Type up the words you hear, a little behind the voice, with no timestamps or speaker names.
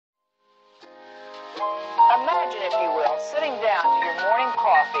Imagine, if you will, sitting down to your morning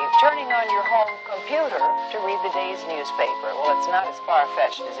coffee, turning on your home computer to read the day's newspaper. Well, it's not as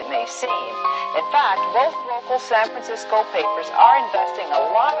far-fetched as it may seem. In fact, both local San Francisco papers are investing a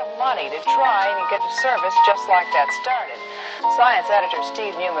lot of money to try and get a service just like that started. Science editor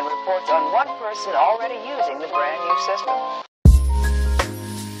Steve Newman reports on one person already using the brand new system.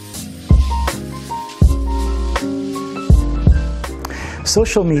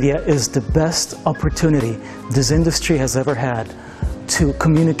 Social media is the best opportunity this industry has ever had to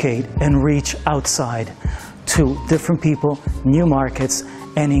communicate and reach outside to different people, new markets,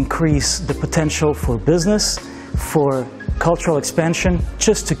 and increase the potential for business, for cultural expansion,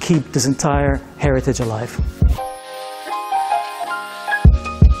 just to keep this entire heritage alive.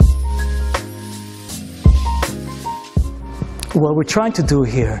 What we're trying to do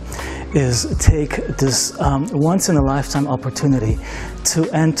here is take this once-in-a-lifetime opportunity to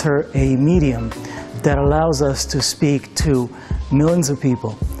enter a medium that allows us to speak to millions of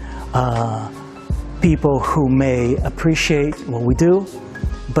people, people who may appreciate what we do,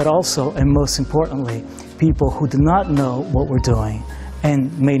 but also, and most importantly, people who do not know what we're doing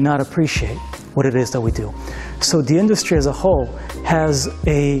and may not appreciate what it is that we do. So the industry as a whole has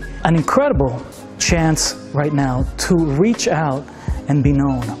an incredible chance right now to reach out and be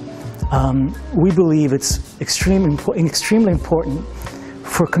known. We believe it's extremely important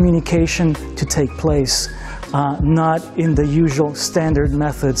for communication to take place, not in the usual standard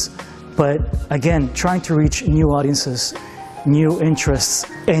methods, but again, trying to reach new audiences, new interests,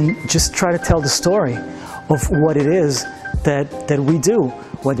 and just try to tell the story of what it is that we do,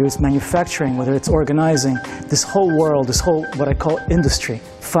 whether it's manufacturing, whether it's organizing, this whole world, this whole, what I call industry,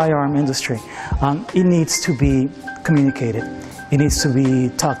 firearm industry. It needs to be communicated. It needs to be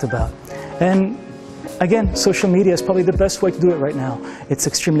talked about. And again, social media is probably the best way to do it right now. It's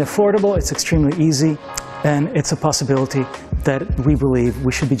extremely affordable, it's extremely easy, and it's a possibility that we believe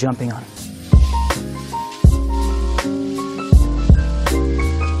we should be jumping on.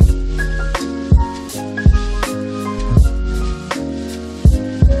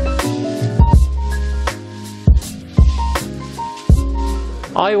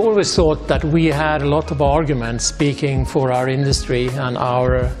 I always thought that we had a lot of arguments speaking for our industry and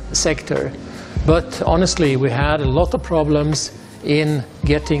our sector, but honestly we had a lot of problems in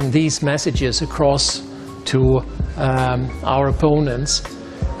getting these messages across to our opponents,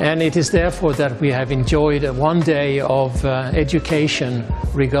 and it is therefore that we have enjoyed one day of education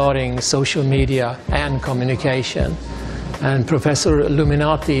regarding social media and communication, and Professor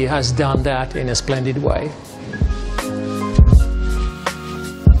Luminati has done that in a splendid way.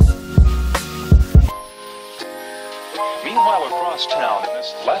 Meanwhile, across town, in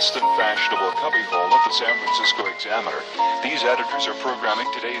this less than fashionable cubbyhole of the San Francisco Examiner, these editors are programming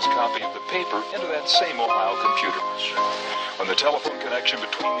today's copy of the paper into that same Ohio computer. When the telephone connection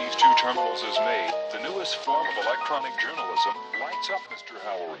between these two terminals is made, the newest form of electronic journalism lights up Mr.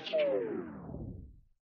 Howard.